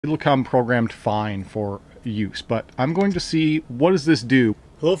It'll come programmed fine for use, but I'm going to see what does this do.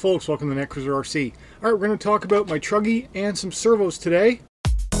 Hello folks, welcome to Netcruzer RC. Alright, we're going to talk about my truggy and some servos today.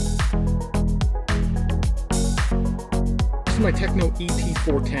 This is my Techno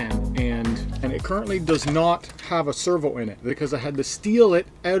ET410 and it currently does not have a servo in it because I had to steal it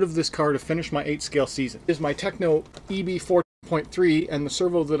out of this car to finish my 8-scale season. This is my Techno EB4.3 and the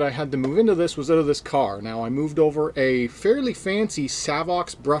servo that I had to move into this was out of this car. Now I moved over a fairly fancy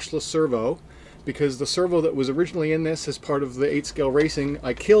Savox Brushless Servo because the servo that was originally in this as part of the 8-scale racing,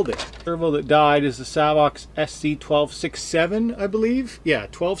 I killed it. The servo that died is the Savox SC1267, I believe. Yeah,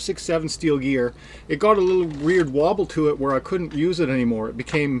 1267 steel gear. It got a little weird wobble to it where I couldn't use it anymore. It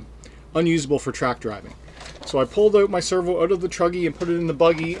became unusable for track driving. So I pulled out my servo out of the truggy and put it in the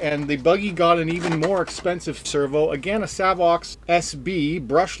buggy, and the buggy got an even more expensive servo. Again, a Savox SB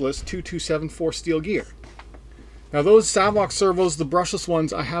Brushless 2274 steel gear. Now those Savox servos, the brushless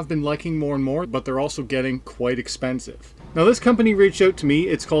ones, I have been liking more and more, but they're also getting quite expensive. Now this company reached out to me,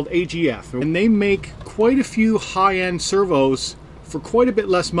 it's called AGF, and they make quite a few high-end servos for quite a bit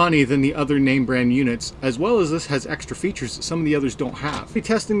less money than the other name brand units, as well as this has extra features that some of the others don't have. I'll be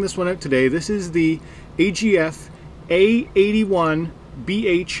testing this one out today. This is the AGF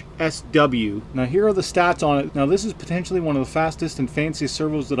A81BHSW. Now here are the stats on it. Now this is potentially one of the fastest and fanciest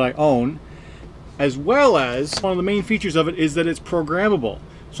servos that I own, as well as one of the main features of it is that it's programmable.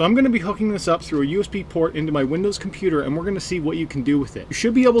 So I'm going to be hooking this up through a USB port into my Windows computer, and we're going to see what you can do with it. You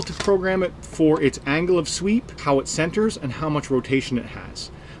should be able to program it for its angle of sweep, how it centers, and how much rotation it has.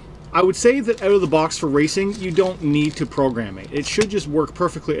 I would say that out of the box for racing, you don't need to program it. It should just work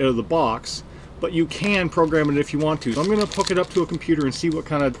perfectly out of the box, but you can program it if you want to. So I'm going to hook it up to a computer and see what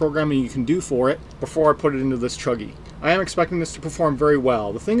kind of programming you can do for it before I put it into this truggy. I am expecting this to perform very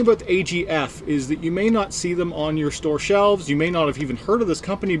well. The thing about the AGF is that you may not see them on your store shelves, you may not have even heard of this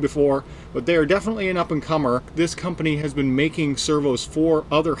company before, but they are definitely an up-and-comer. This company has been making servos for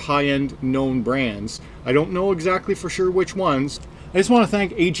other high-end known brands. I don't know exactly for sure which ones. I just want to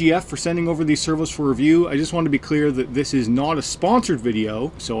thank AGF for sending over these servos for review. I just want to be clear that this is not a sponsored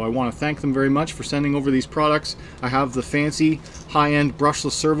video, so I want to thank them very much for sending over these products. I have the fancy high-end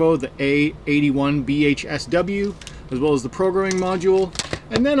brushless servo, the A81BHSW, as well as the programming module,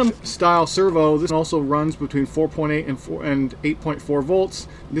 and then a style servo. This also runs between 4.8 and 8.4 volts.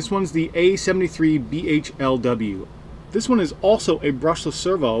 This one's the A73BHLW. This one is also a brushless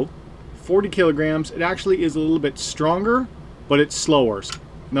servo, 40 kilograms. It actually is a little bit stronger, but it's slower.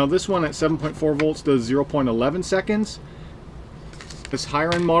 Now this one at 7.4 volts does 0.11 seconds. This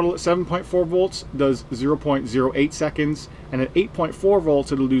higher end model at 7.4 volts does 0.08 seconds, and at 8.4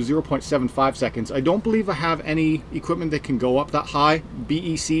 volts it'll do 0.75 seconds. I don't believe I have any equipment that can go up that high.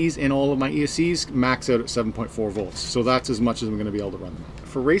 BECs in all of my ESCs max out at 7.4 volts, so that's as much as I'm going to be able to run them.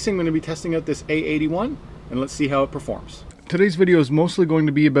 For racing, I'm going to be testing out this A81, and let's see how it performs. Today's video is mostly going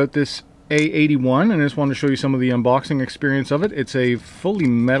to be about this A81, and I just wanted to show you some of the unboxing experience of it. It's a fully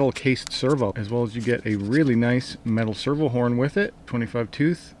metal cased servo, as well as you get a really nice metal servo horn with it, 25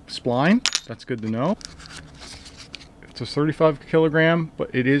 tooth spline. That's good to know. It's a 35 kilogram,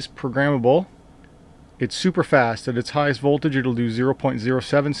 but it is programmable. It's super fast. At its highest voltage it'll do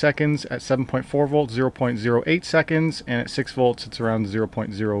 0.07 seconds, at 7.4 volts 0.08 seconds, and at 6 volts it's around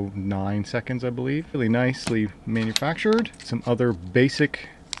 0.09 seconds, I believe. Really nicely manufactured. Some other basic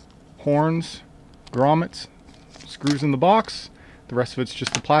horns, grommets, screws in the box. The rest of it's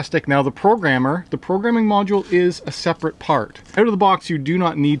just the plastic. Now the programming module is a separate part. Out of the box you do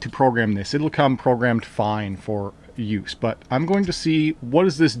not need to program this. It'll come programmed fine for use, but I'm going to see what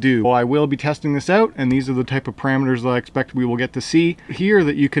does this do. Well, I will be testing this out, and these are the type of parameters that I expect we will get to see. Here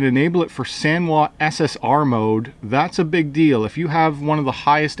that you can enable it for Samwa SSR mode. That's a big deal. If you have one of the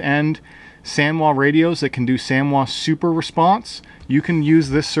highest end Samwa radios that can do Samwa super response, you can use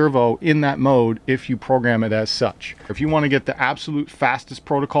this servo in that mode if you program it as such. If you want to get the absolute fastest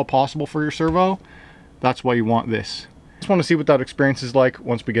protocol possible for your servo, that's why you want this. Just want to see what that experience is like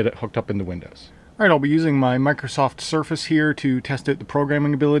once we get it hooked up into Windows. Alright, I'll be using my Microsoft Surface here to test out the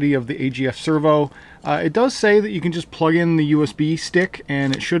programming ability of the AGF servo. It does say that you can just plug in the USB stick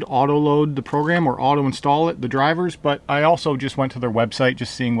and it should auto-load the program or auto-install it, the drivers, but I also just went to their website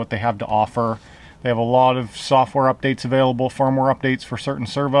just seeing what they have to offer. They have a lot of software updates available, firmware updates for certain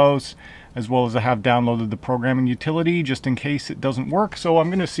servos, as well as I have downloaded the programming utility just in case it doesn't work. So I'm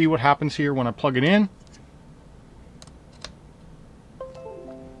going to see what happens here when I plug it in.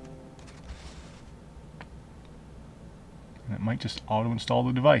 And it might just auto-install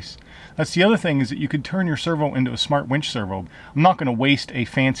the device. That's the other thing, is that you could turn your servo into a smart winch servo. I'm not going to waste a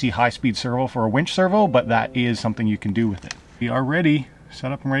fancy high-speed servo for a winch servo, but that is something you can do with it. We are ready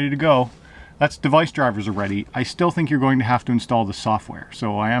set up and ready to go. That's device drivers are ready. I still think you're going to have to install the software.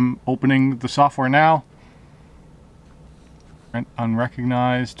 So I am opening the software now.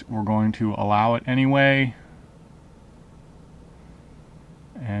 Unrecognized, we're going to allow it anyway.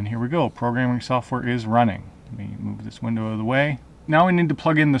 And here we go, programming software is running. Let me move this window out of the way. Now we need to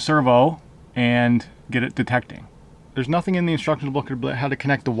plug in the servo and get it detecting. There's nothing in the instructions book about how to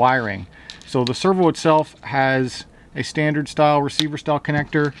connect the wiring. So the servo itself has a standard style receiver style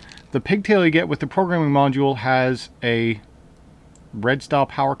connector. The pigtail you get with the programming module has a red style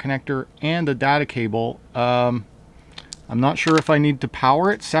power connector and a data cable. I'm not sure if I need to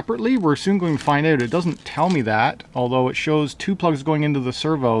power it separately. We're soon going to find out. It doesn't tell me that, although it shows 2 plugs going into the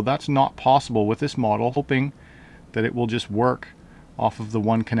servo. That's not possible with this model, hoping that it will just work off of the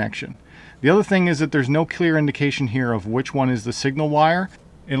one connection. The other thing is that there's no clear indication here of which one is the signal wire.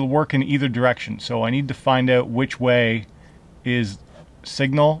 It'll work in either direction, so I need to find out which way is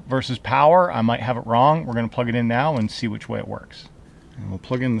signal versus power. I might have it wrong. We're going to plug it in now and see which way it works. And we'll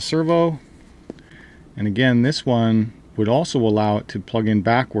plug in the servo, and again this one would also allow it to plug in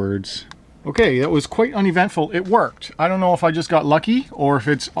backwards. Okay, that was quite uneventful. It worked. I don't know if I just got lucky or if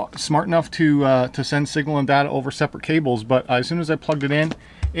it's smart enough to send signal and data over separate cables, but as soon as I plugged it in,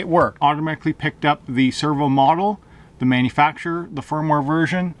 it worked. Automatically picked up the servo model, the manufacturer, the firmware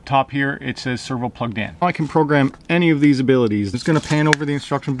version. Top here it says servo plugged in. I can program any of these abilities. I'm just going to pan over the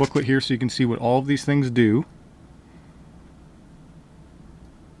instruction booklet here so you can see what all of these things do.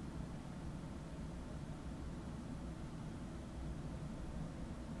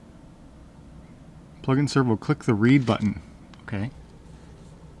 Plug in servo, click the read button. Okay.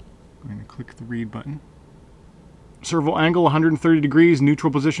 I'm going to click the read button. Servo angle 130 degrees,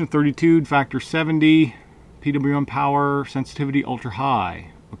 neutral position 32, factor 70, PWM power, sensitivity ultra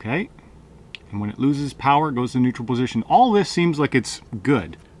high. Okay. And when it loses power, it goes to neutral position. All this seems like it's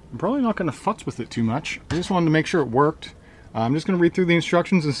good. I'm probably not going to futz with it too much. I just wanted to make sure it worked. I'm just going to read through the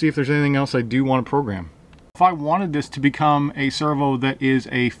instructions and see if there's anything else I do want to program. If I wanted this to become a servo that is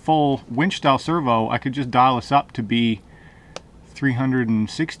a full winch style servo, I could just dial this up to be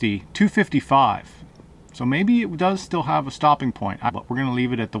 360, 255. So maybe it does still have a stopping point, but we're going to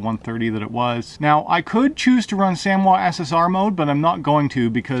leave it at the 130 that it was. Now I could choose to run Samwa SSR mode, but I'm not going to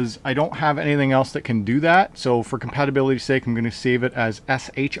because I don't have anything else that can do that. So for compatibility's sake, I'm going to save it as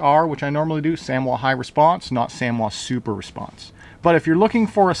SHR, which I normally do, Samwa High Response, not Samwa Super Response. But if you're looking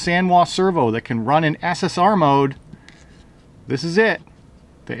for a Samwa servo that can run in SSR mode, this is it,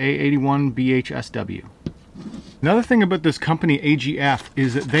 the A81BHSW. Another thing about this company, AGF,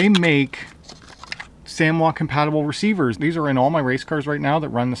 is that they make Samwa compatible receivers. These are in all my race cars right now that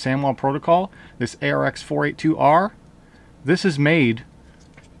run the Samwa protocol. This ARX482R, this is made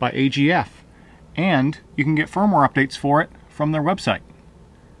by AGF, and you can get firmware updates for it from their website.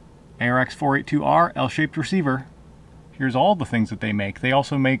 ARX482R L-shaped receiver. Here's all the things that they make. They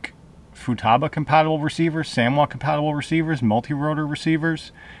also make Futaba compatible receivers, Samwa compatible receivers, multi-rotor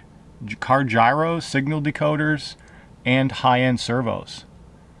receivers, car gyros, signal decoders, and high-end servos.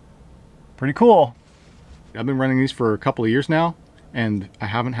 Pretty cool. I've been running these for a couple of years now, and I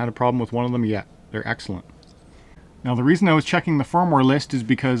haven't had a problem with one of them yet. They're excellent. Now the reason I was checking the firmware list is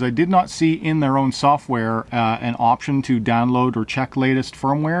because I did not see in their own software an option to download or check latest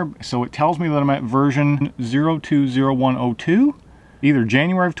firmware. So it tells me that I'm at version 020102, either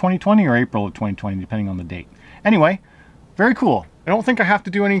January of 2020 or April of 2020, depending on the date. Anyway, very cool. I don't think I have to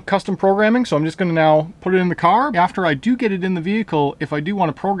do any custom programming, so I'm just going to now put it in the car. After I do get it in the vehicle, if I do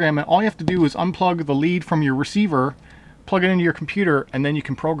want to program it, all you have to do is unplug the lead from your receiver, plug it into your computer, and then you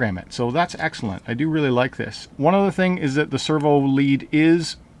can program it. So that's excellent. I do really like this. One other thing is that the servo lead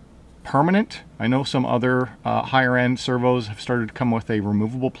is permanent. I know some other higher end servos have started to come with a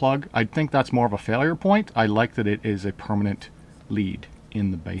removable plug. I think that's more of a failure point. I like that it is a permanent lead in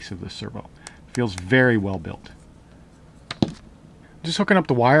the base of the servo. It feels very well built. Just hooking up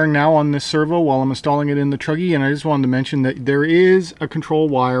the wiring now on this servo while I'm installing it in the truggy, and I just wanted to mention that there is a control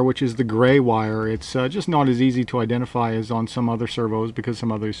wire, which is the gray wire. It's just not as easy to identify as on some other servos because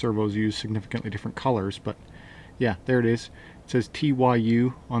some other servos use significantly different colors, but yeah, there it is. It says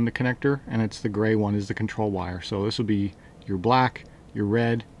TYU on the connector, and it's the gray one is the control wire. So this will be your black, your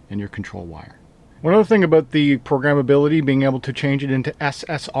red, and your control wire. One other thing about the programmability, being able to change it into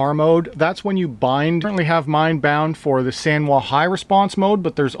SSR mode, that's when you bind. I currently have mine bound for the Samwa High Response mode,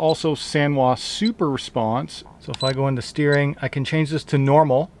 but there's also Samwa Super Response. So if I go into steering, I can change this to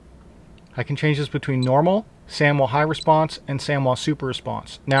normal. I can change this between normal, Samwa high response, and Samwa super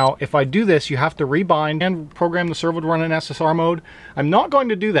response. Now, if I do this, you have to rebind and program the servo to run in SSR mode. I'm not going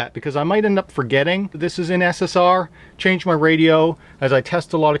to do that because I might end up forgetting this is in SSR, change my radio as I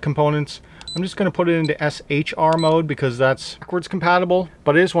test a lot of components. I'm just going to put it into SHR mode because that's backwards compatible.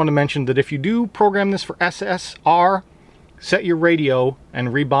 But I just want to mention that if you do program this for SSR, set your radio and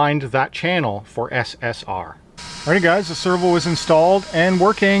rebind that channel for SSR. Alrighty guys, the servo is installed and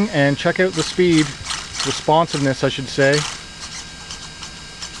working, and check out the speed. Responsiveness, I should say.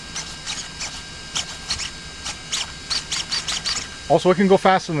 Also, it can go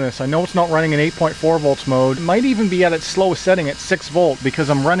faster than this. I know it's not running in 8.4 volts mode. It might even be at its slowest setting at 6 volt because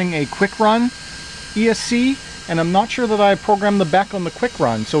I'm running a quick run ESC, and I'm not sure that I programmed the BEGO on the quick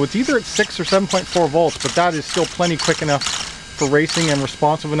run. So it's either at 6 or 7.4 volts, but that is still plenty quick enough for racing and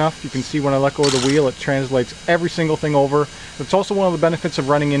responsive enough. You can see when I let go of the wheel, it translates every single thing over. It's also one of the benefits of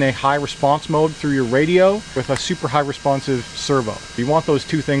running in a high response mode through your radio with a super high responsive servo. You want those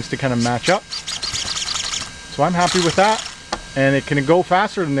two things to kind of match up. So I'm happy with that, and it can go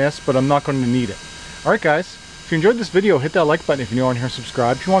faster than this, but I'm not going to need it. Alright guys, if you enjoyed this video, hit that like button if you're new on here,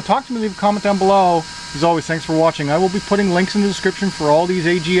 subscribe. If you want to talk to me, leave a comment down below. As always, thanks for watching. I will be putting links in the description for all these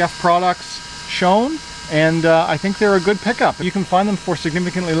AGF products shown. And I think they're a good pickup. You can find them for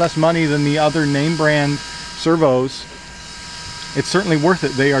significantly less money than the other name brand servos. It's certainly worth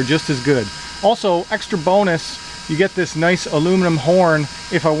it. They are just as good. Also, extra bonus, you get this nice aluminum horn.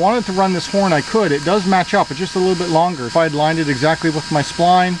 If I wanted to run this horn, I could. It does match up. It's just a little bit longer. If I had lined it exactly with my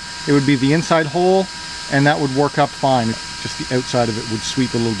spline, it would be the inside hole, and that would work up fine. Just the outside of it would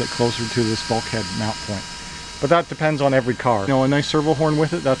sweep a little bit closer to this bulkhead mount point. But that depends on every car. You know, a nice servo horn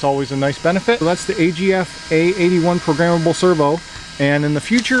with it, that's always a nice benefit. So that's the AGF A81 programmable servo. And in the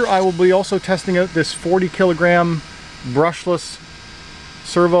future, I will be also testing out this 40 kilogram brushless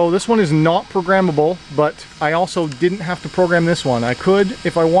servo. This one is not programmable, but I also didn't have to program this one. I could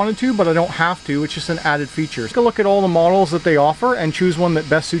if I wanted to, but I don't have to. It's just an added feature. Take a look at all the models that they offer and choose one that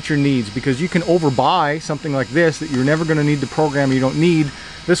best suits your needs, because you can overbuy something like this that you're never going to need to program, you don't need.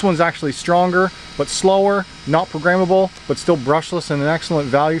 This one's actually stronger, but slower, not programmable, but still brushless and an excellent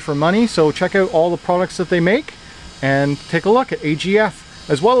value for money. So check out all the products that they make and take a look at AGF,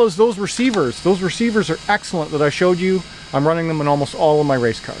 as well as those receivers. Those receivers are excellent that I showed you. I'm running them in almost all of my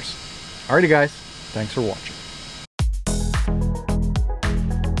race cars. Alrighty guys, thanks for watching.